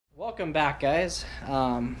Welcome back, guys.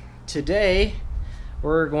 Today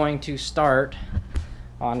we're going to start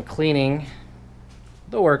on cleaning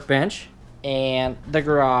the workbench and the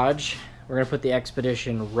garage. We're gonna put the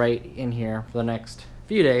Expedition right in here for the next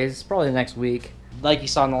few days, probably the next week. Like you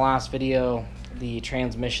saw in the last video, the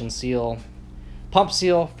transmission seal, front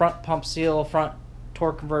pump seal, front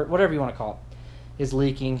torque convert, whatever you want to call it, is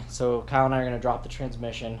leaking. So Kyle and I are gonna drop the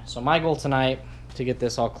transmission. So my goal tonight, to get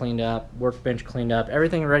this all cleaned up, workbench cleaned up,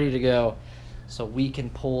 everything ready to go, so we can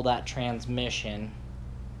pull that transmission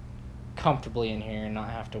comfortably in here and not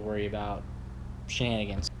have to worry about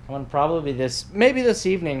shenanigans. I'm gonna probably maybe this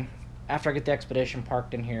evening, after I get the Expedition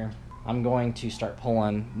parked in here, I'm going to start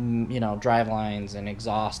pulling, drive lines and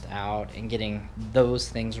exhaust out and getting those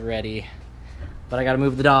things ready. But I gotta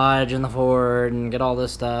move the Dodge and the Ford and get all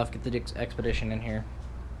this stuff, get the Expedition in here.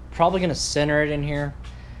 Probably gonna center it in here.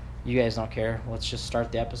 You guys don't care. Let's just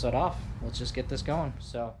start the episode off. Let's just get this going.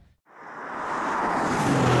 So 7,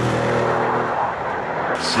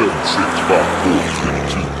 6, 5, 4, 3,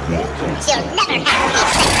 2, 1. You'll never have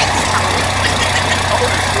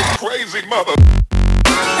me. Crazy mother.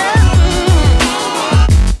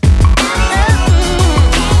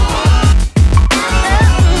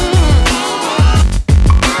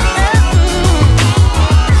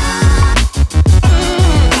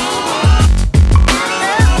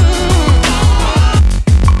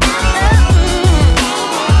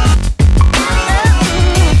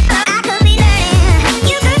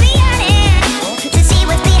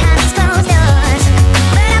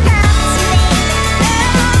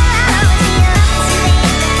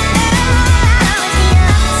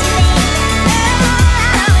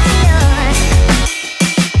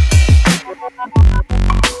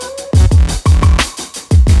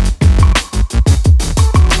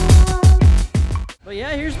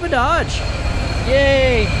 Dodge.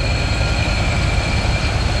 Yay!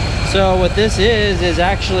 So what this is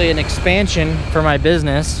actually an expansion for my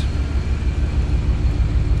business.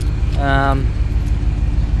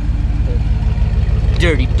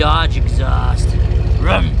 Dirty Dodge exhaust.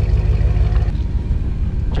 Run.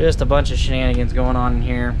 Just a bunch of shenanigans going on in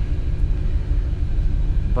here.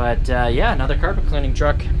 But yeah, another carpet cleaning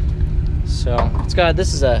truck. So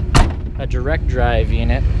this is a direct drive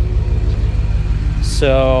unit.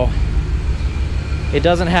 So it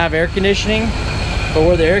doesn't have air conditioning, but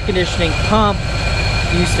where the air conditioning pump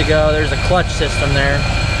used to go, there's a clutch system there.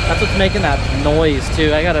 That's what's making that noise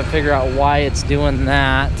too. I gotta figure out why it's doing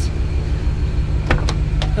that.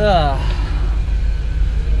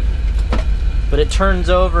 But it turns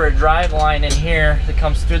over a drive line in here that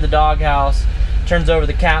comes through the doghouse, turns over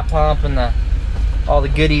the cat pump and all the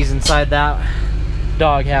goodies inside that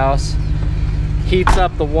doghouse, heats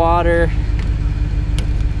up the water.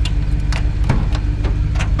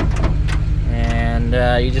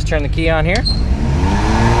 And you just turn the key on here, wake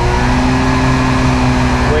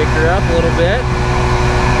her up a little bit.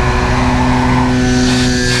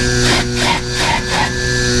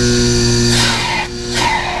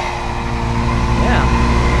 Yeah.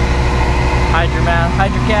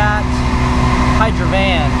 Hydrocat,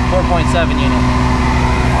 Hydrovan 4.7 unit.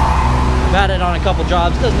 I've had it on a couple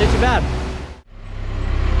jobs, doesn't do too bad.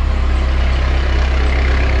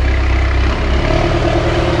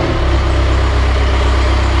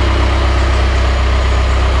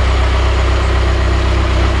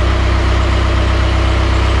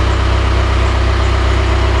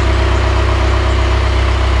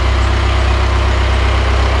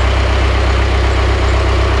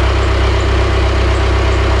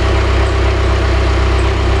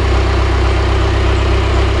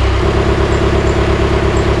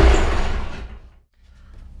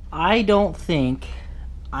 I don't think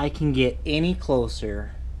I can get any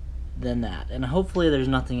closer than that, and hopefully there's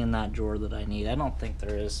nothing in that drawer that I need. I don't think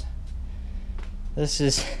there is. This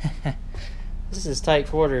is this is tight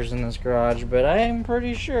quarters in this garage, but I am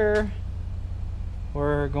pretty sure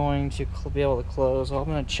we're going to be able to close. So I'm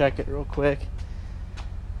going to check it real quick.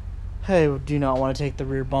 I do not want to take the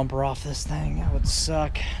rear bumper off this thing. That would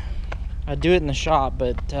suck. I'd do it in the shop,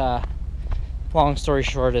 but long story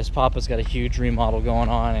short is Papa's got a huge remodel going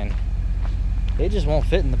on and they just won't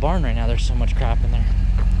fit in the barn right now. There's so much crap in there.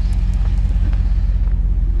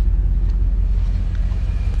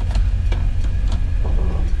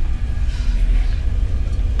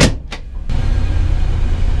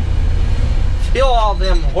 Feel all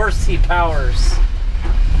them horsey powers.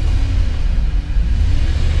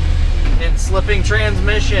 And slipping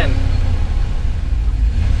transmission.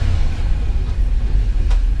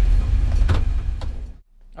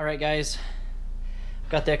 Alright guys,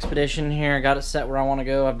 got the Expedition here, got it set where I want to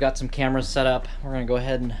go. I've got some cameras set up. We're going to go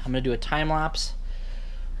ahead and I'm going to do a time lapse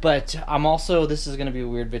But I'm also, this is going to be a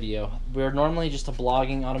weird video. We're normally just a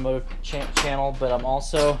blogging automotive channel, but I'm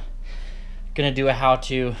also going to do a how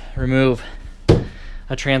to remove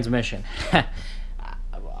a transmission.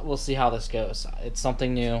 We'll see how this goes. It's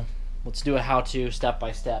something new. Let's do a how to step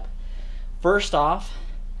by step. First off,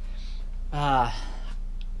 I'm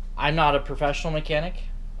not a professional mechanic.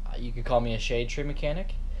 You could call me a shade tree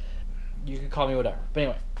mechanic. You could call me whatever. But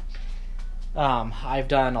anyway, I've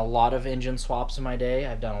done a lot of engine swaps in my day.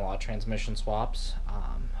 I've done a lot of transmission swaps.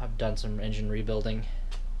 I've done some engine rebuilding.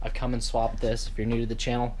 I've come and swapped this. If you're new to the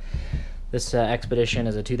channel, this Expedition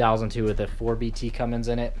is a 2002 with a 4BT Cummins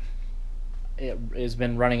in it. It has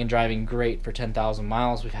been running and driving great for 10,000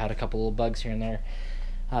 miles. We've had a couple little bugs here and there.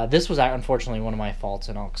 This was unfortunately one of my faults,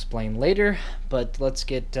 and I'll explain later. But let's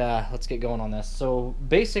get going on this. So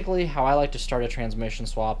basically, how I like to start a transmission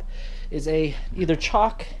swap is either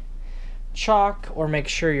chock, or make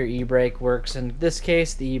sure your e-brake works. In this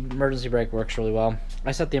case, the emergency brake works really well.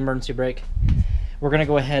 I set the emergency brake. We're gonna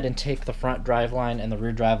go ahead and take the front drive line and the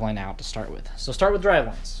rear drive line out to start with. So start with drive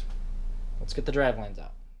lines. Let's get the drive lines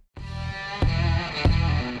out.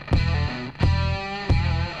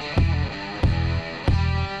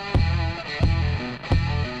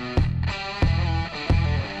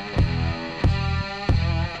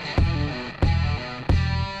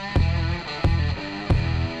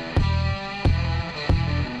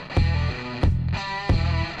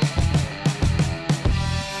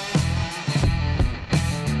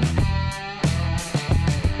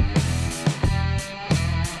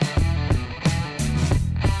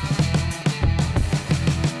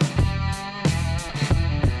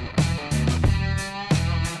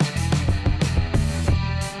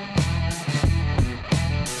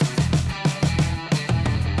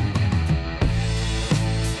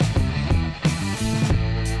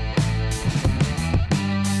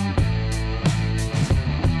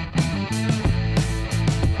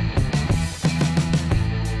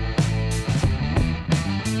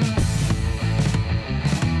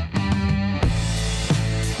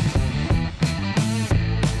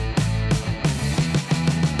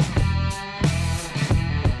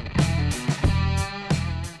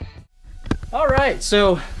 Alright,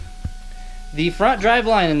 so the front drive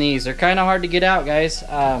line in these are kind of hard to get out, guys.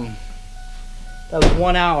 That was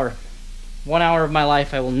 1 hour. 1 hour of my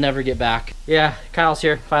life I will never get back. Yeah, Kyle's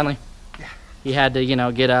here, finally. Yeah. He had to, you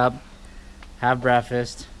know, get up, have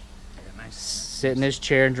breakfast, sit in his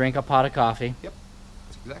chair and drink a pot of coffee. Yep,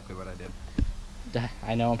 that's exactly what I did.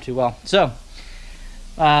 I know him too well. So,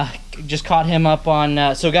 just caught him up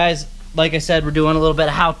on, so guys, like I said, we're doing a little bit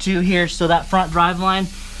of how-to here. So that front drive line,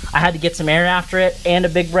 I had to get some air after it and a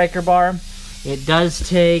big breaker bar. It does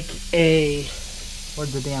take a, where'd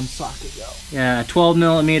the damn socket go? Yeah, 12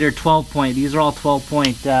 millimeter, 12 point. These are all 12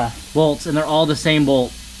 point bolts, and they're all the same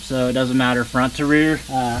bolt. So it doesn't matter front to rear.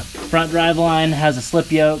 Front drive line has a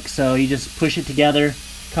slip yoke, so you just push it together,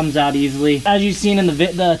 comes out easily. As you've seen in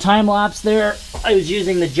the time lapse there, I was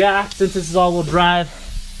using the jack. Since this is all-wheel drive,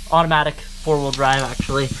 automatic 4-wheel drive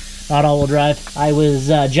actually, not all-wheel drive. I was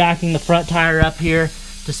jacking the front tire up here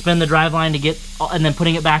to spin the drive line to get, and then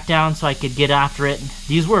putting it back down so I could get after it.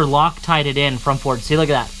 These were Loctited in from Ford. See,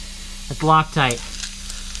 look at that. That's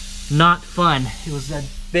Loctite. Not fun. It was a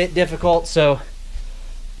bit difficult. So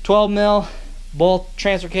 12 mil, both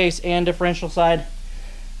transfer case and differential side.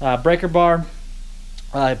 Breaker bar.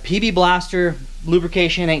 PB Blaster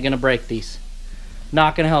lubrication ain't gonna break these.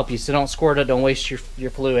 Not gonna help you, so don't squirt it, don't waste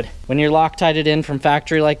your fluid. When you're Loctited in from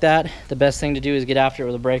factory like that, the best thing to do is get after it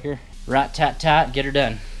with a breaker. Rat tat tat, get her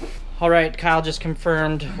done. All right, Kyle just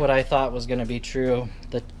confirmed what I thought was gonna be true.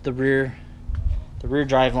 The rear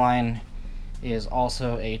drive line is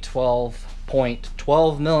also a 12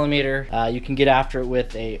 millimeter. You can get after it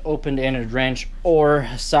with a open-ended wrench or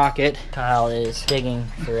a socket. Kyle is digging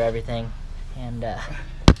for everything, and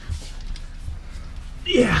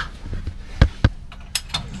yeah.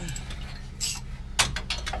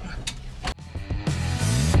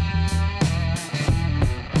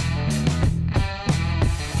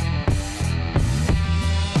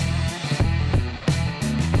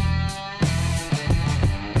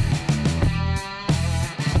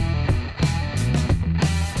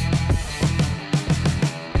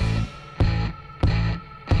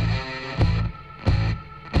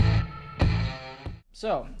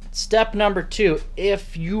 So, step number 2,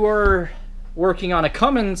 if you are working on a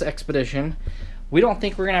Cummins Expedition, we don't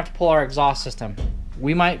think we're gonna have to pull our exhaust system.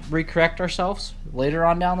 We might recorrect ourselves later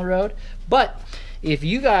on down the road, but if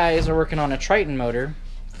you guys are working on a Triton motor,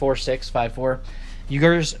 4654, you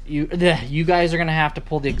guys are gonna have to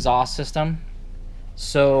pull the exhaust system.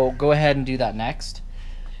 So go ahead and do that next.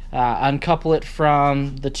 uncouple it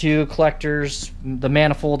from the two collectors, the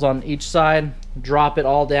manifolds on each side, drop it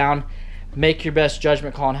all down, make your best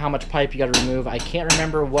judgment call on how much pipe you got to remove. I can't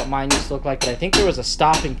remember what mine used to look like, but I think there was a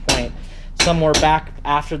stopping point somewhere back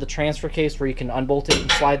after the transfer case where you can unbolt it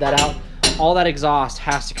and slide that out. All that exhaust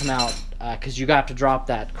has to come out because you got to drop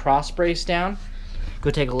that cross brace down. Go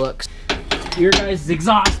take a look. Your guys'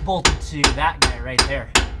 exhaust bolted to that guy right there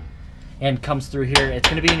and comes through here. It's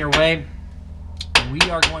going to be in your way. We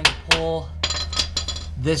are going to pull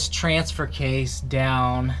this transfer case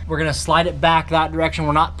down. We're gonna slide it back that direction.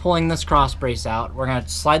 We're not pulling this cross brace out. We're gonna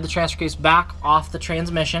slide the transfer case back off the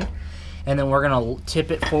transmission, and then we're gonna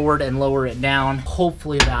tip it forward and lower it down.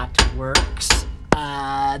 Hopefully that works.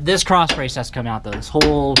 This cross brace has to come out though. This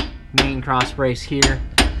whole main cross brace here.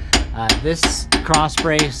 This cross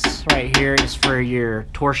brace right here is for your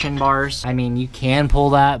torsion bars. I mean, you can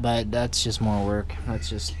pull that, but that's just more work. That's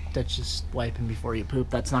just wiping before you poop.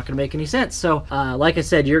 That's not gonna make any sense. So like I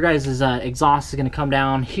said, your guys' exhaust is gonna come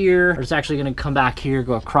down here, or it's actually gonna come back here,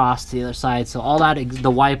 go across to the other side. So all that,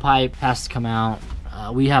 the Y pipe has to come out.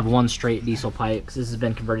 We have one straight diesel pipe because this has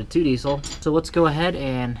been converted to diesel. So let's go ahead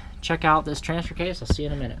and check out this transfer case. I'll see you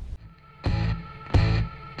in a minute.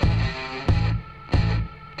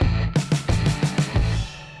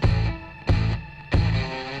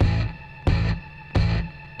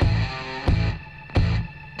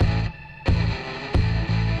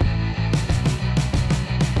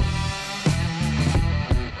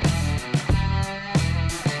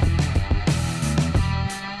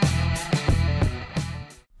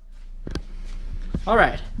 All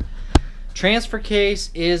right, transfer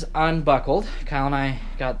case is unbuckled. Kyle and I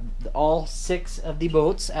got all 6 of the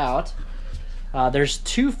bolts out. There's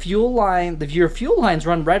 2 fuel lines. Your fuel lines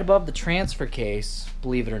run right above the transfer case,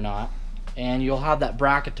 believe it or not, and you'll have that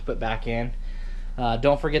bracket to put back in.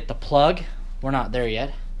 Don't forget the plug. We're not there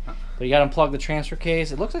yet, but you got to unplug the transfer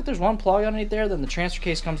case. It looks like there's one plug underneath there. Then the transfer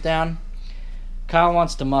case comes down. Kyle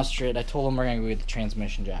wants to muster it. I told him we're gonna go get the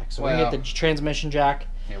transmission jack. So we're gonna get the transmission jack.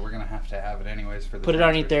 Yeah, we're gonna have to have it anyways for the. Put it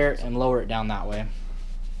underneath there and lower it down that way.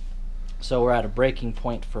 So we're at a breaking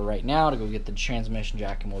point for right now to go get the transmission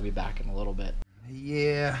jack, and we'll be back in a little bit.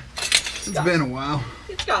 Yeah, it's been a while.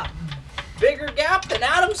 It's got bigger gap than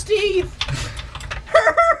Adam's teeth.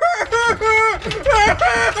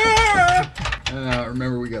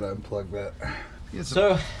 Remember, we gotta unplug that.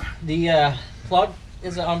 So the plug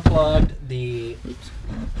is unplugged. The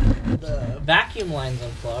vacuum line's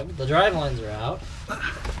unplugged. The drive lines are out.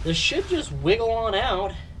 This should just wiggle on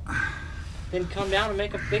out, then come down and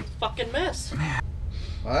make a big fucking mess.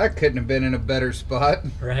 Well, that couldn't have been in a better spot.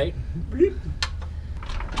 Right?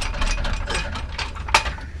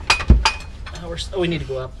 We need to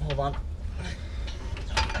go up. Hold on.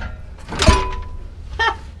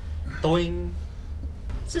 Doing.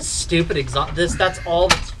 This is stupid exhaust. That's all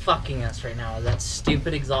that's fucking us right now. That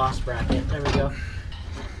stupid exhaust bracket. There we go.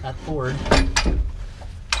 That forward.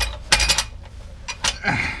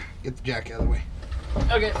 Get the jack out of the way.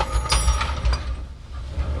 Okay.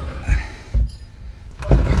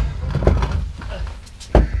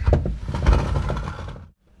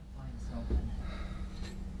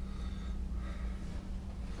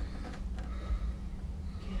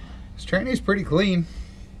 This trainee's pretty clean.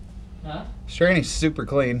 Huh? This trainee's super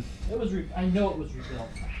clean. It was. I know it was rebuilt.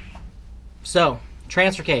 So,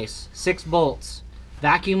 transfer case, 6 bolts,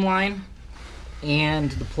 vacuum line, and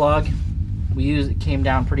the plug. It came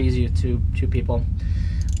down pretty easy to 2 people.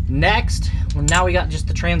 Next, well, now we got just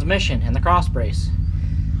the transmission and the cross brace.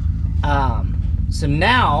 So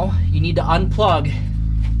now you need to unplug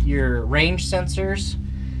your range sensors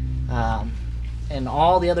and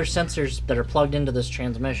all the other sensors that are plugged into this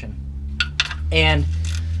transmission, and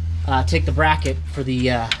take the bracket for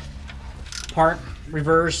the park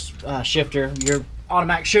reverse shifter, your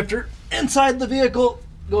automatic shifter inside the vehicle.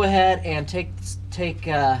 Go ahead and take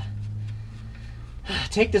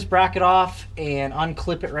this bracket off and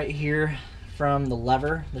unclip it right here from the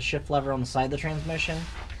lever, the shift lever on the side of the transmission.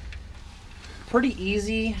 Pretty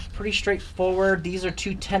easy, pretty straightforward. These are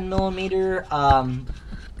 2 10mm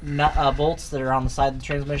bolts that are on the side of the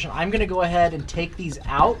transmission. I'm going to go ahead and take these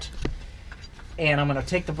out, and I'm going to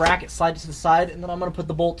take the bracket, slide it to the side, and then I'm going to put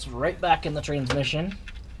the bolts right back in the transmission.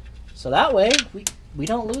 So that way we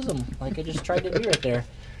don't lose them like I just tried to do right there.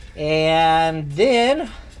 And then,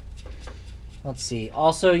 let's see.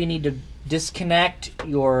 Also, you need to disconnect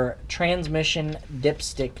your transmission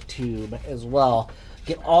dipstick tube as well.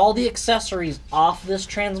 Get all the accessories off this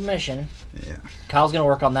transmission. Yeah. Kyle's going to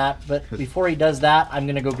work on that, but before he does that, I'm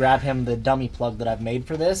going to go grab him the dummy plug that I've made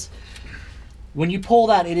for this. When you pull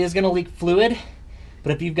that, it is going to leak fluid.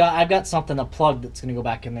 But if I've got something, a plug that's going to go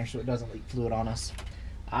back in there so it doesn't leak fluid on us.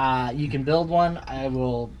 You can build one. I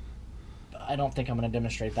don't think I'm going to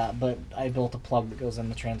demonstrate that, but I built a plug that goes in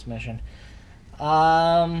the transmission.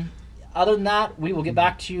 Other than that, we will get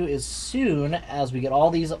back to you as soon as we get all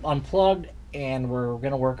these unplugged, and we're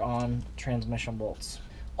going to work on transmission bolts.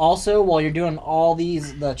 Also, while you're doing all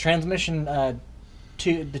these, the transmission the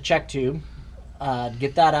check tube,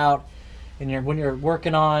 get that out. And when you're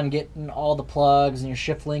working on getting all the plugs and your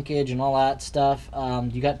shift linkage and all that stuff,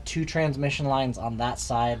 you got 2 transmission lines on that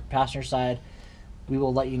side, passenger side. We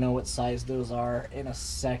will let you know what size those are in a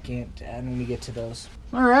second, and when we get to those.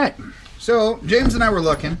 All right. So James and I were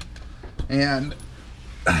looking, and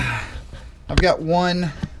I've got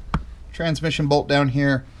one transmission bolt down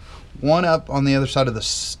here, one up on the other side of the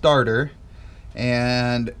starter,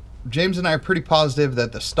 and James and I are pretty positive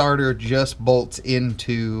that the starter just bolts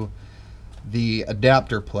into the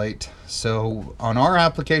adapter plate. So on our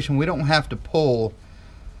application, we don't have to pull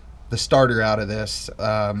the starter out of this.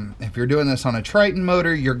 If you're doing this on a Triton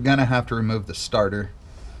motor, you're gonna have to remove the starter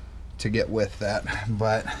to get with that.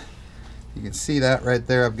 But you can see that right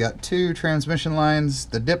there. I've got 2 transmission lines,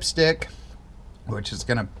 the dipstick, which is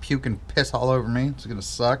gonna puke and piss all over me. It's gonna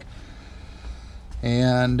suck.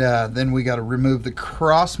 And then we got to remove the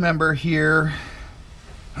cross member here.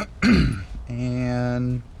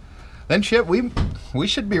 And then shit, we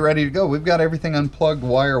should be ready to go. We've got everything unplugged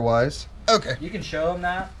wire-wise. Okay. You can show them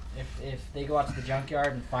that if they go out to the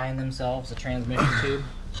junkyard and find themselves a transmission tube.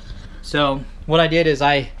 So what I did is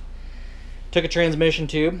I took a transmission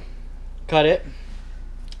tube, cut it,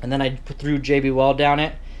 and then I threw JB Weld down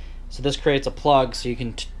it. So this creates a plug, so you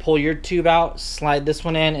can pull your tube out, slide this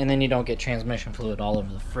one in, and then you don't get transmission fluid all over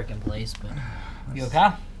the freaking place. But you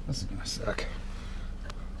okay? This is gonna suck.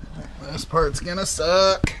 This part's gonna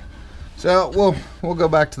suck. So we'll go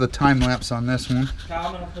back to the time lapse on this one. Kyle,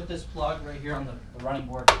 I'm gonna put this plug right here on the running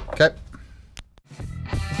board. Okay.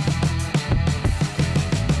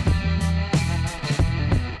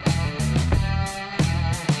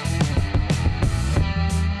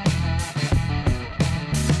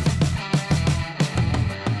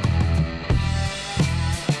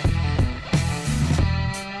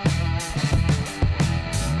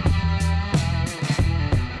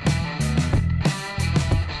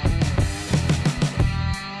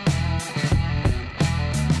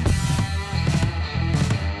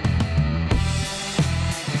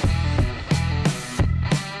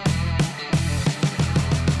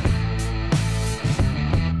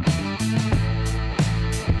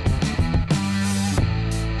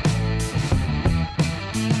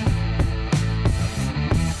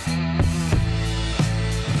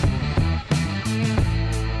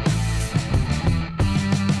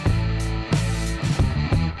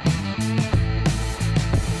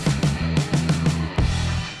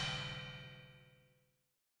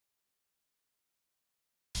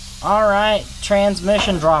 All right,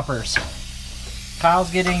 transmission droppers.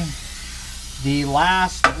 Kyle's getting the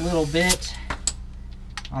last little bit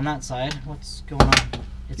on that side. What's going on?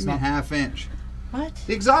 It's Give me a ½ inch. What?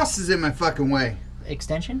 The exhaust is in my fucking way.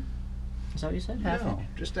 Extension? Is that what you said? Half No, inch?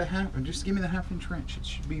 just a half. Just give me the ½ inch wrench. It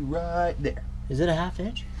should be right there. Is it a ½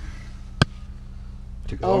 inch?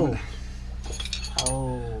 To go over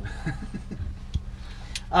Oh.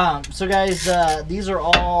 So guys, these are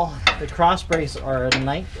all, the cross brace are 18?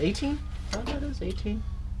 Is that what that is? 18?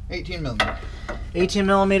 18 millimeter. 18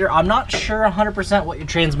 millimeter. I'm not sure 100% what your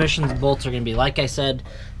transmission bolts are going to be. Like I said,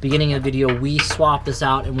 beginning of the video, we swapped this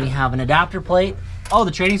out and we have an adapter plate. Oh,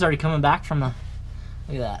 the training's already coming back from the,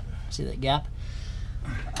 look at that. See that gap?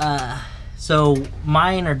 So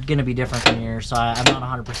mine are going to be different from yours, so I'm not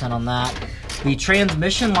 100% on that. The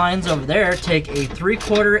transmission lines over there take a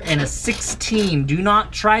 3/4 and a 16. Do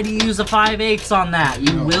not try to use a 5/8 on that.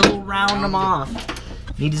 You will round them off.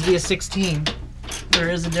 Needs to be a 16. There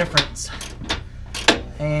is a difference.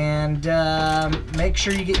 And make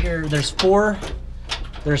sure you get your, there's four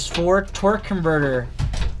torque converter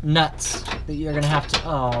nuts that you're gonna have to,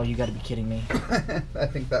 oh, you gotta be kidding me. I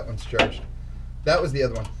think that one's charged. That was the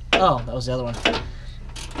other one. Oh, that was the other one.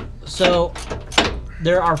 So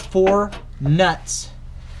there are 4 nuts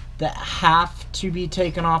that have to be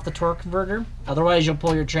taken off the torque converter. Otherwise, you'll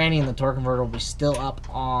pull your tranny and the torque converter will be still up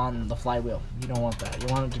on the flywheel. You don't want that.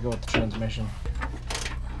 You want it to go with the transmission.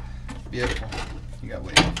 Beautiful. You got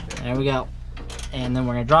way off there. There we go. And then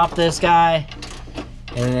we're gonna drop this guy.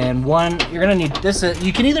 And then you're gonna need this.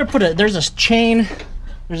 You can either put there's a chain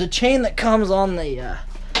that comes on the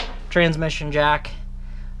transmission jack.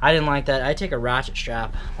 I didn't like that. I take a ratchet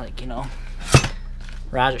strap, like, you know,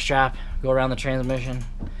 ratchet strap, go around the transmission,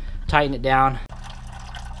 tighten it down,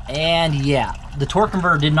 And yeah, the torque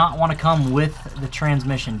converter did not want to come with the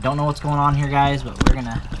transmission. Don't know what's going on here, guys, but we're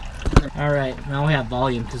gonna. All right, now we have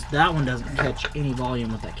volume because that one doesn't catch any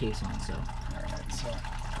volume with that case on. So. All right, so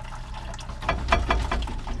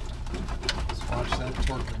let's watch that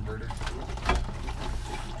torque converter.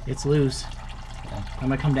 It's loose. I'm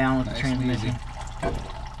gonna come down with the transmission.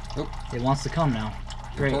 Oop. It wants to come now.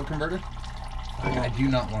 Great. Torque converter? I do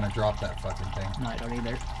not want to drop that fucking thing. No, I don't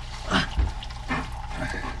either.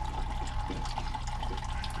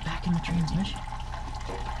 Back in the transmission.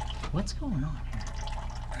 What's going on here?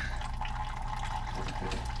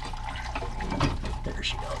 There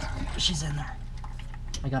she goes. She's in there.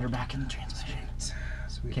 I got her back in the transmission.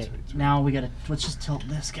 Sweet, Okay, sweet, sweet. now we gotta, let's just tilt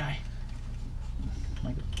this guy.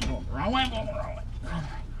 Like, going the wrong way, going the wrong way.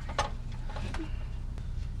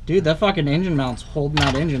 Dude, that fucking engine mount's holding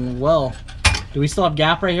that engine well. Do we still have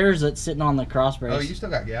gap right here, or is it sitting on the cross brace? Oh, you still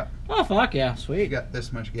got gap. Oh, fuck yeah, You sweet. got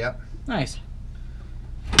this much gap. Nice.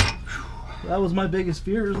 That was my biggest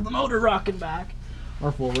fear, is the motor rocking back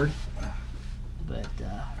or forward. But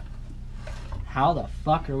how the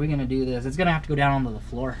fuck are we gonna do this? It's gonna have to go down onto the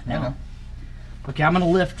floor I now. know. Okay, I'm gonna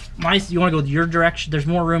lift my. You want to go your direction? There's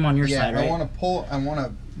more room on your side, right? I want to pull. I want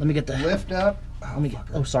to Let me get the. lift up. Let me get.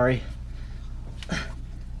 Oh, sorry. I'm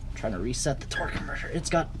trying to reset the torque converter. It's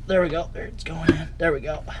got. There we go. There, it's going in. There we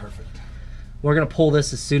go. Perfect. We're gonna pull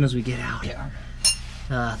this as soon as we get out.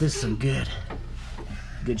 Yeah. This is some good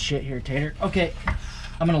shit here, Tater. Okay,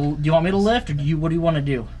 I'm gonna. Do you want me to lift, or what do you want to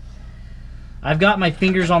do? I've got my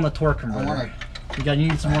fingers on the torque converter. I want You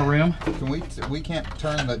need some more room? to. Can we? We can't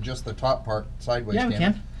turn just the top part sideways. Yeah, we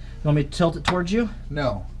can. You want me to tilt it towards you?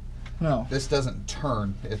 No, No. this doesn't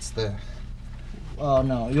turn. It's the. Oh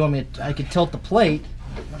no. You want me to? I could tilt the plate.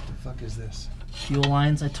 What the fuck is this? Fuel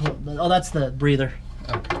lines. Oh, that's the breather.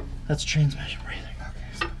 Okay. That's transmission breather.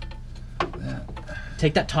 Okay. So that.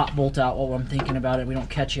 Take that top bolt out while I'm thinking about it. We don't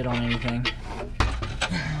catch it on anything.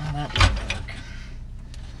 That didn't work.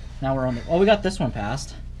 Now we're on the. Oh, we got this one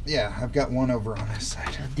passed. Yeah, I've got one over on this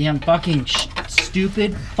side. Damn fucking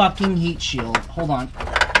stupid fucking heat shield. Hold on.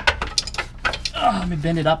 Oh, let me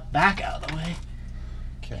bend it up back out of the way.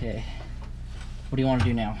 Okay. What do you want to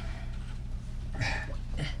do now?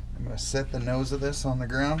 I'm gonna set the nose of this on the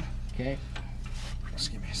ground. Okay.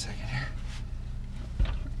 Just give me a second here.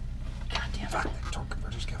 God damn Fuck, it. the torque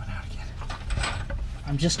converter's coming out again.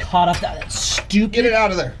 I'm just caught up that stupid. Get it out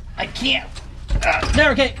of there. I can't.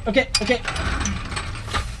 There, okay.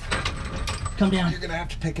 Come down. You're gonna have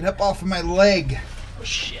to pick it up off of my leg. Oh,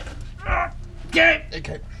 shit. Okay.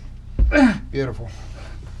 Okay. Beautiful.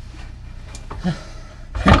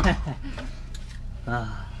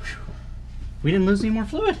 We didn't lose any more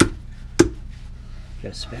fluid. You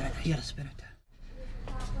gotta spin it. You gotta spin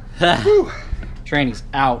it. Training's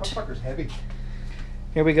out. Motherfucker's heavy.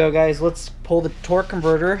 Here we go, guys. Let's pull the torque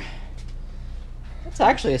converter. It's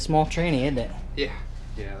actually a small tranny, isn't it? Yeah.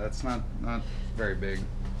 Yeah, that's not very big.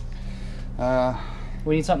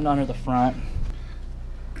 We need something under the front.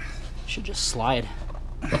 Should just slide.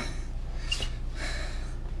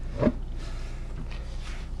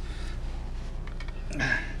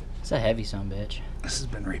 It's a heavy son of a bitch. This has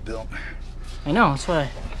been rebuilt. I know, that's what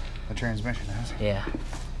The transmission has. yeah.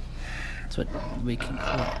 That's what we can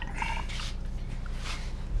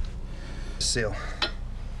Seal.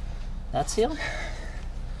 That seal?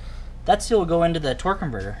 That seal will go into the torque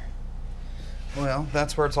converter. Well,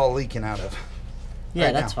 that's where it's all leaking out of. Yeah,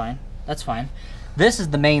 Right that's now. fine. That's fine. This is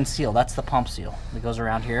the main seal. That's the pump seal that goes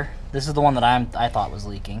around here. This is the one that I thought was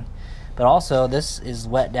leaking. But also, this is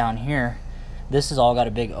wet down here. This has all got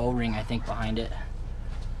a big O-ring, I think, behind it.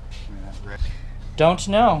 Don't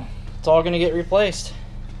know. It's all going to get replaced.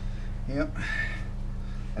 Yep.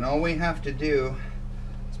 And all we have to do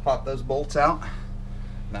is pop those bolts out,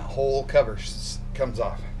 and that whole cover comes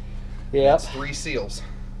off. Yep. That's 3 seals.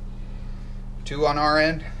 2 on our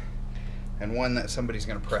end, and 1 that somebody's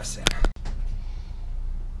going to press in.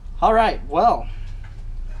 All right. Well,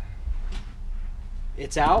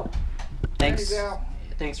 it's out. Thanks. It's out.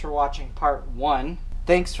 Thanks for watching part 1.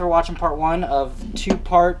 Thanks for watching part 1 of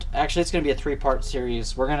 2-part. Actually, it's going to be a 3-part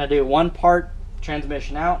series. We're going to do 1 part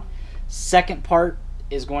transmission out. Second part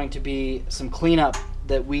is going to be some cleanup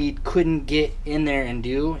that we couldn't get in there and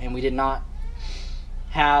do, and we did not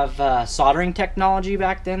have soldering technology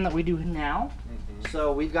back then that we do now.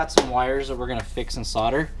 So we've got some wires that we're going to fix and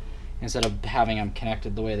solder instead of having them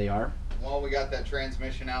connected the way they are. While we got that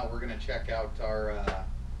transmission out, we're going to check out our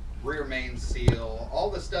rear main seal, all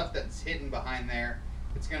the stuff that's hidden behind there.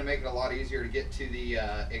 It's going to make it a lot easier to get to the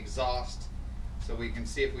exhaust, so we can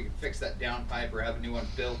see if we can fix that downpipe or have a new one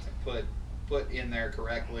built and put in there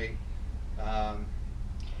correctly.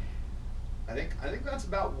 I think that's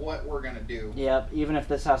about what we're gonna do. Yep, even if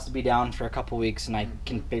this has to be down for a couple weeks and I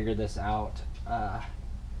can figure this out.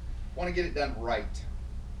 Want to get it done right.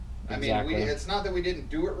 Exactly. I mean, it's not that we didn't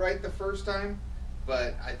do it right the first time,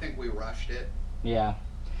 but I think we rushed it. Yeah.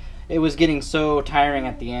 It was getting so tiring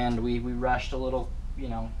at the end. We rushed a little, you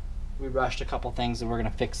know, we rushed a couple things and we're going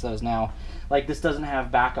to fix those now. Like, this doesn't have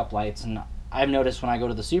backup lights, and I've noticed when I go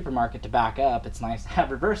to the supermarket to back up, it's nice to have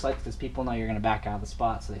reverse lights because people know you're going to back out of the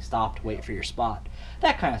spot, so they stop to wait for your spot.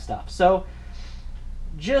 That kind of stuff. So,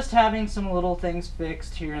 just having some little things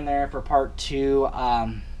fixed here and there for part 2.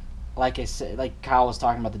 Like I said, like Kyle was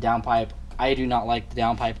talking about the downpipe, I do not like the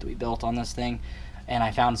downpipe that we built on this thing, and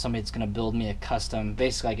I found somebody that's going to build me a custom.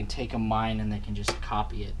 Basically, I can take a mine and they can just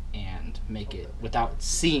copy it and make it without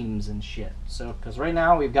seams and shit. So, because right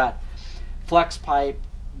now we've got flex pipe,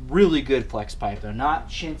 really good flex pipe. They're not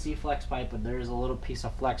chintzy flex pipe, but there's a little piece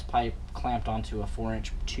of flex pipe clamped onto a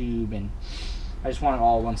 4-inch tube, and I just want it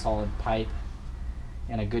all one solid pipe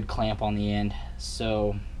and a good clamp on the end.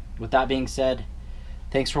 So, with that being said,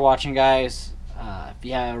 thanks for watching, guys.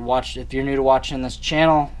 If you're new to watching this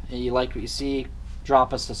channel and you like what you see,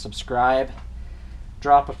 drop us a subscribe.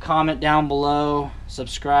 Drop a comment down below.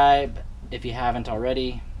 Subscribe if you haven't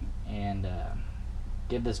already. And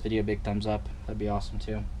give this video a big thumbs up. That'd be awesome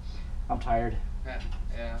too. I'm tired.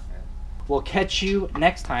 Yeah. We'll catch you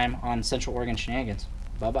next time on Central Oregon Shenanigans.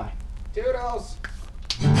 Bye-bye. Toodles!